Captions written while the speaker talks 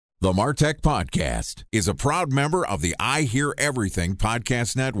The MarTech Podcast is a proud member of the I Hear Everything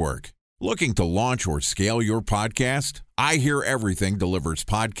Podcast Network. Looking to launch or scale your podcast? I Hear Everything delivers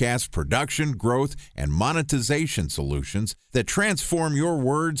podcast production, growth, and monetization solutions that transform your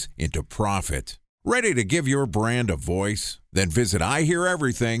words into profit. Ready to give your brand a voice? Then visit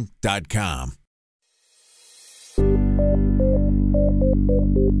iheareverything.com.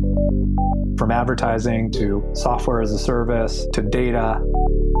 From advertising to software as a service to data.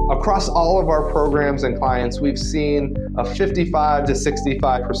 Across all of our programs and clients, we've seen a 55 to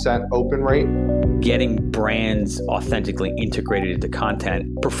 65% open rate. Getting brands authentically integrated into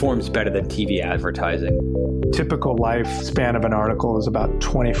content performs better than TV advertising. Typical lifespan of an article is about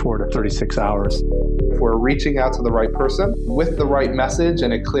 24 to 36 hours. If we're reaching out to the right person with the right message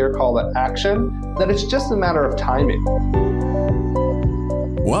and a clear call to action, then it's just a matter of timing.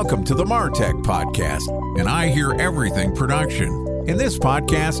 Welcome to the MarTech Podcast, an I Hear Everything production. In this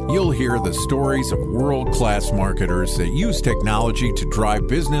podcast, you'll hear the stories of world-class marketers that use technology to drive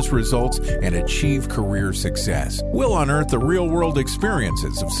business results and achieve career success. We'll unearth the real-world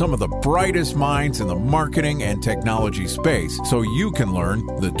experiences of some of the brightest minds in the marketing and technology space so you can learn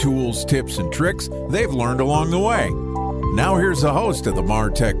the tools, tips, and tricks they've learned along the way. Now here's the host of the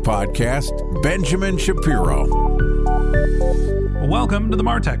MarTech Podcast, Benjamin Shapiro. Welcome to the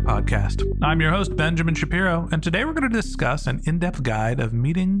MarTech Podcast. I'm your host, Benjamin Shapiro, and today we're going to discuss an in-depth guide of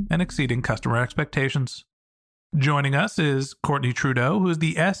meeting and exceeding customer expectations. Joining us is Courtney Trudeau, who is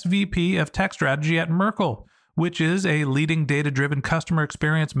the SVP of Tech Strategy at Merkle, which is a leading data-driven customer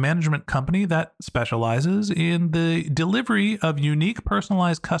experience management company that specializes in the delivery of unique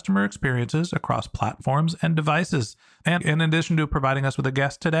personalized customer experiences across platforms and devices. And in addition to providing us with a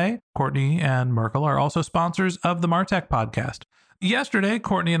guest today, Courtney and Merkle are also sponsors of the MarTech Podcast. Yesterday,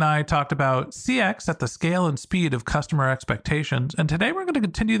 Courtney and I talked about CX at the scale and speed of customer expectations, and today we're going to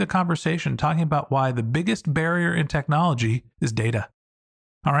continue the conversation talking about why the biggest barrier in technology is data.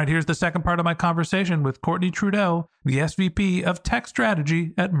 All right, here's the second part of my conversation with Courtney Trudeau, the SVP of Tech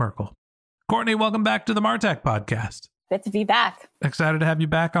Strategy at Merkle. Courtney, welcome back to the MarTech Podcast. Good to be back. Excited to have you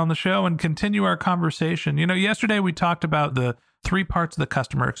back on the show and continue our conversation. You know, yesterday we talked about the three parts of the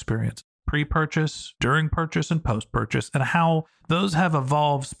customer experience: pre-purchase, during purchase, and post-purchase, and how those have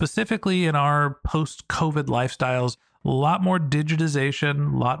evolved specifically in our post-COVID lifestyles. A lot more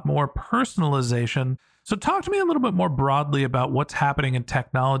digitization, a lot more personalization. So talk to me a little bit more broadly about what's happening in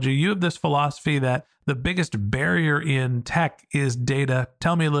technology. You have this philosophy that the biggest barrier in tech is data.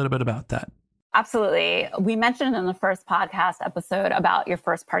 Tell me a little bit about that. Absolutely. We mentioned in the first podcast episode about your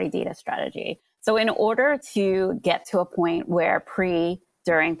first-party data strategy. So in order to get to a point where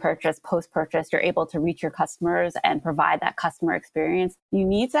during purchase, post-purchase, you're able to reach your customers and provide that customer experience, you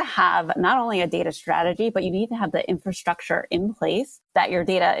need to have not only a data strategy, but you need to have the infrastructure in place that your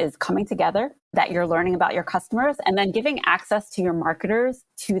data is coming together, that you're learning about your customers, and then giving access to your marketers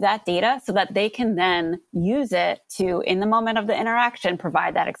to that data so that they can then use it to, in the moment of the interaction,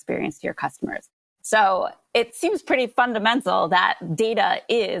 provide that experience to your customers. So it seems pretty fundamental that data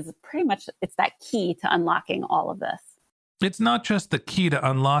is pretty much, it's that key to unlocking all of this. It's not just the key to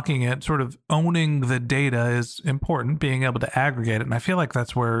unlocking it, sort of owning the data is important, being able to aggregate it. And I feel like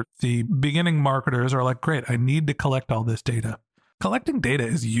that's where the beginning marketers are like, great, I need to collect all this data. Collecting data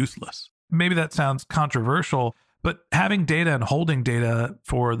is useless. Maybe that sounds controversial, but having data and holding data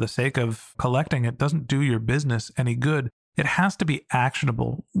for the sake of collecting it doesn't do your business any good. It has to be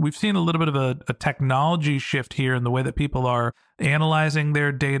actionable. We've seen a little bit of a technology shift here in the way that people are analyzing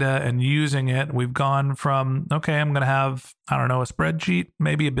their data and using it. We've gone from, okay, I'm going to have, a spreadsheet,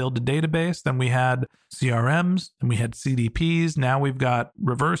 maybe a build a database. Then we had CRMs and we had CDPs. Now we've got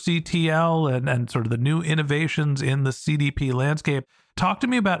reverse ETL and sort of the new innovations in the CDP landscape. Talk to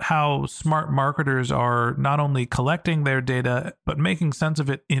me about how smart marketers are not only collecting their data, but making sense of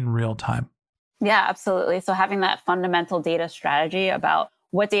it in real time. Yeah, absolutely. So having that fundamental data strategy about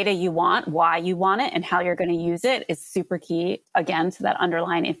what data you want, why you want it, and how you're going to use it is super key, again, to that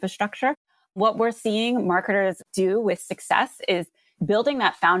underlying infrastructure. What we're seeing marketers do with success is building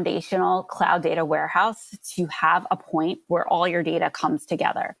that foundational cloud data warehouse to have a point where all your data comes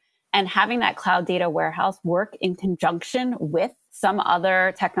together. And having that cloud data warehouse work in conjunction with some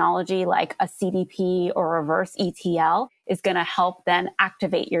other technology like a CDP or reverse ETL is going to help then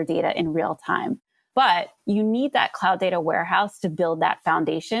activate your data in real time. But you need that cloud data warehouse to build that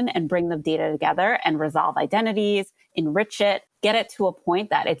foundation and bring the data together and resolve identities, enrich it, get it to a point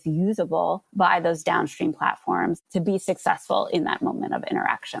that it's usable by those downstream platforms to be successful in that moment of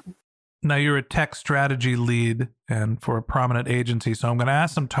interaction. Now, you're a tech strategy lead and for a prominent agency, so I'm going to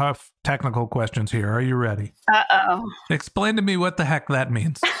ask some tough technical questions here. Are you ready? Uh-oh. Explain to me what the heck that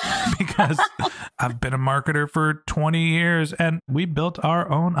means, because I've been a marketer for 20 years and we built our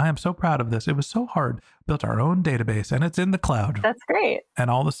own. I am so proud of this. It was so hard. Built our own database and it's in the cloud. That's great.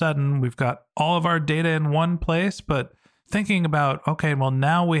 And all of a sudden, we've got all of our data in one place, but thinking about, okay, well,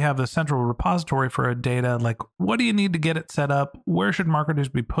 now we have the central repository for our data. Like, what do you need to get it set up? Where should marketers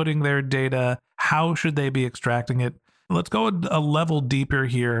be putting their data? How should they be extracting it? Let's go a level deeper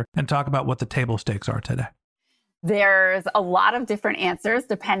here and talk about what the table stakes are today. There's a lot of different answers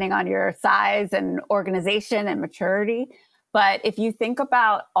depending on your size and organization and maturity. But if you think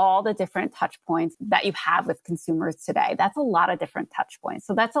about all the different touch points that you have with consumers today, that's a lot of different touch points.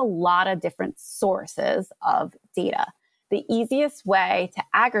 So that's a lot of different sources of data. The easiest way to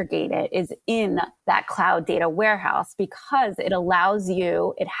aggregate it is in that cloud data warehouse because it allows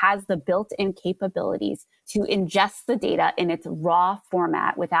you, it has the built-in capabilities to ingest the data in its raw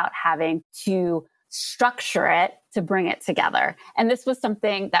format without having to structure it to bring it together. And this was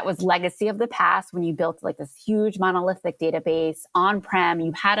something that was legacy of the past when you built like this huge monolithic database on-prem.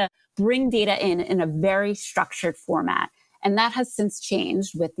 You had to bring data in a very structured format. And that has since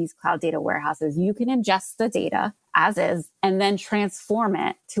changed with these cloud data warehouses. You can ingest the data as is and then transform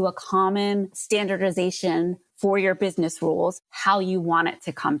it to a common standardization for your business rules, how you want it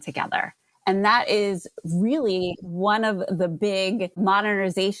to come together. And that is really one of the big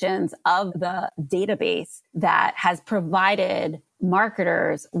modernizations of the database that has provided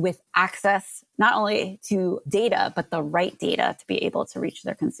marketers with access not only to data, but the right data to be able to reach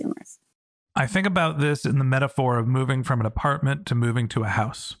their consumers. I think about this in the metaphor of moving from an apartment to moving to a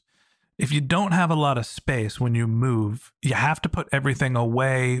house. If you don't have a lot of space when you move, you have to put everything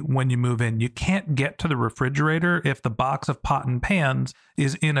away when you move in. You can't get to the refrigerator if the box of pot and pans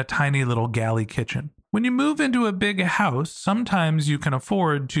is in a tiny little galley kitchen. When you move into a big house, sometimes you can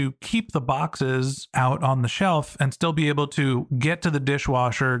afford to keep the boxes out on the shelf and still be able to get to the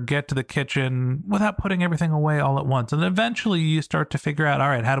dishwasher, get to the kitchen without putting everything away all at once. And eventually you start to figure out, all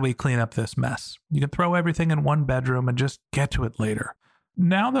right, how do we clean up this mess? You can throw everything in one bedroom and just get to it later.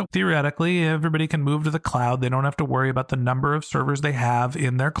 Now that theoretically everybody can move to the cloud, they don't have to worry about the number of servers they have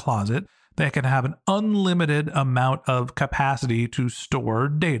in their closet. They can have an unlimited amount of capacity to store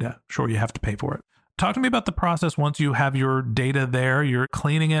data. Sure, you have to pay for it. Talk to me about the process once you have your data there, you're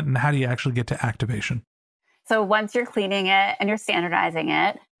cleaning it, and how do you actually get to activation? So once you're cleaning it and you're standardizing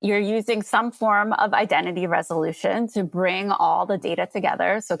it, you're using some form of identity resolution to bring all the data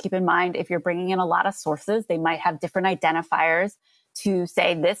together. So keep in mind, if you're bringing in a lot of sources, they might have different identifiers to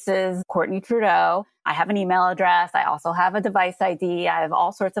say, this is Courtney Trudeau. I have an email address. I also have a device ID. I have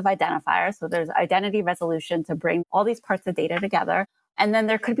all sorts of identifiers. So there's identity resolution to bring all these parts of data together. And then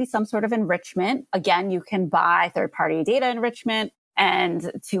there could be some sort of enrichment. Again, you can buy third-party data enrichment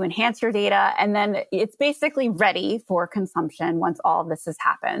and to enhance your data. And then it's basically ready for consumption once all of this has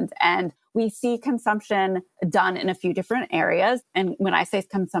happened. And we see consumption done in a few different areas. And when I say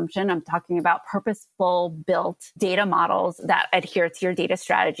consumption, I'm talking about purposeful built data models that adhere to your data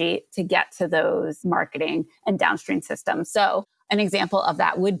strategy to get to those marketing and downstream systems. So an example of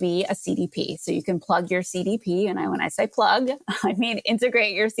that would be a CDP. So you can plug your CDP. And when I say plug, I mean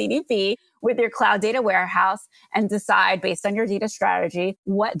integrate your CDP with your cloud data warehouse and decide based on your data strategy,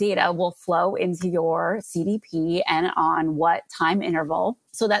 what data will flow into your CDP and on what time interval,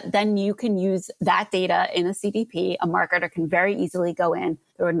 so that then you can use that data in a CDP. A marketer can very easily go in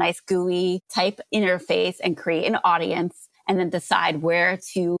through a nice GUI type interface and create an audience and then decide where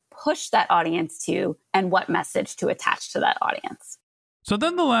to push that audience to and what message to attach to that audience. So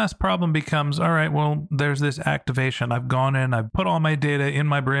then the last problem becomes, all right, well, there's this activation. I've gone in, I've put all my data in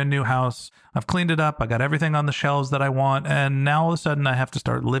my brand new house. I've cleaned it up. I got everything on the shelves that I want. And now all of a sudden I have to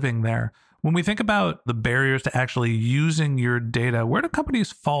start living there. When we think about the barriers to actually using your data, where do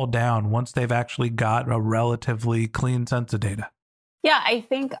companies fall down once they've actually got a relatively clean sense of data? Yeah, I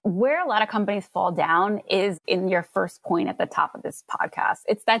think where a lot of companies fall down is in your first point at the top of this podcast.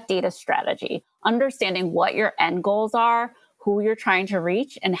 It's that data strategy, understanding what your end goals are, who you're trying to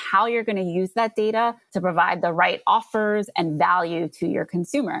reach, and how you're going to use that data to provide the right offers and value to your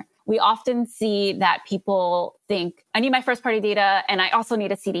consumer. We often see that people think, I need my first party data and I also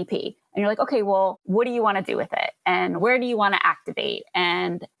need a CDP. And you're like, okay, well, what do you want to do with it? And where do you want to activate?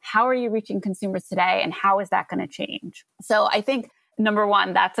 And how are you reaching consumers today? And how is that going to change? So I think number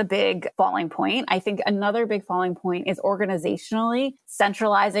one, that's a big falling point. I think another big falling point is organizationally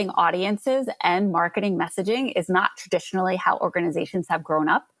centralizing audiences and marketing messaging is not traditionally how organizations have grown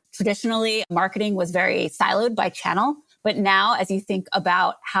up. Traditionally, marketing was very siloed by channel. But now, as you think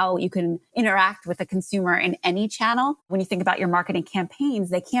about how you can interact with a consumer in any channel, when you think about your marketing campaigns,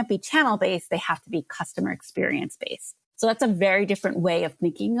 they can't be channel-based. They have to be customer experience-based. So that's a very different way of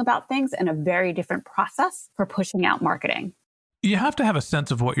thinking about things and a very different process for pushing out marketing. You have to have a sense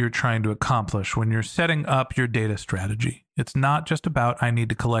of what you're trying to accomplish when you're setting up your data strategy. It's not just about, I need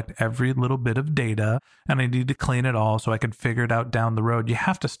to collect every little bit of data and I need to clean it all so I can figure it out down the road. You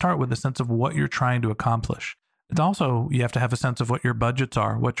have to start with a sense of what you're trying to accomplish. It's also, you have to have a sense of what your budgets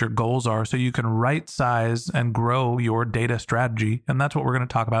are, what your goals are, so you can right size and grow your data strategy. And that's what we're going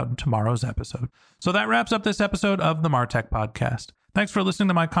to talk about in tomorrow's episode. So that wraps up this episode of the MarTech Podcast. Thanks for listening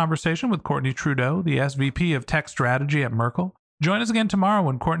to my conversation with Courtney Trudeau, the SVP of Tech Strategy at Merkle. Join us again tomorrow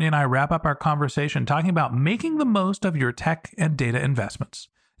when Courtney and I wrap up our conversation talking about making the most of your tech and data investments.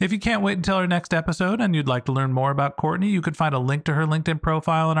 If you can't wait until our next episode and you'd like to learn more about Courtney, you can find a link to her LinkedIn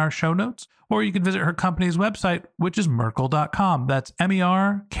profile in our show notes, or you can visit her company's website, which is Merkle.com. That's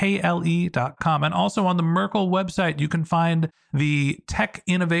MERKLE.com. And also on the Merkle website, you can find the Tech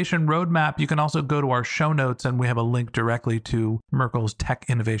Innovation Roadmap. You can also go to our show notes, and we have a link directly to Merkle's Tech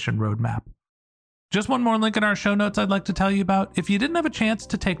Innovation Roadmap. Just one more link in our show notes I'd like to tell you about. If you didn't have a chance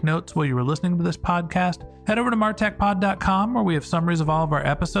to take notes while you were listening to this podcast, head over to martechpod.com, where we have summaries of all of our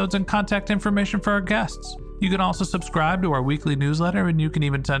episodes and contact information for our guests. You can also subscribe to our weekly newsletter, and you can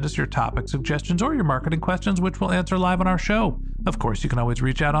even send us your topic suggestions or your marketing questions, which we'll answer live on our show. Of course, you can always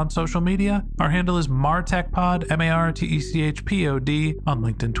reach out on social media. Our handle is MarTechPod, MarTechPod, on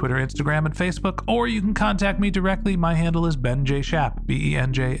LinkedIn, Twitter, Instagram, and Facebook, or you can contact me directly. My handle is Ben J. Shap,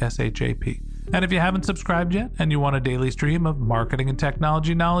 BenJShap. And if you haven't subscribed yet and you want a daily stream of marketing and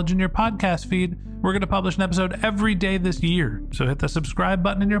technology knowledge in your podcast feed, we're going to publish an episode every day this year. So hit the subscribe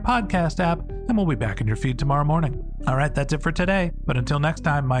button in your podcast app and we'll be back in your feed tomorrow morning. All right, that's it for today. But until next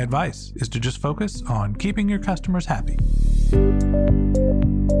time, my advice is to just focus on keeping your customers happy.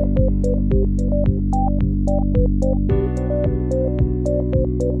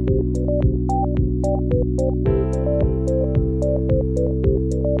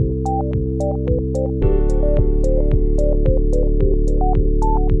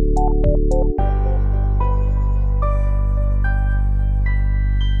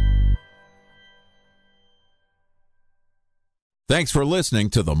 Thanks for listening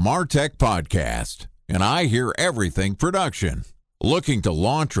to the MarTech Podcast, an I Hear Everything production. Looking to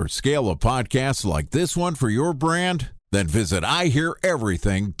launch or scale a podcast like this one for your brand? Then visit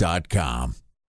iheareverything.com.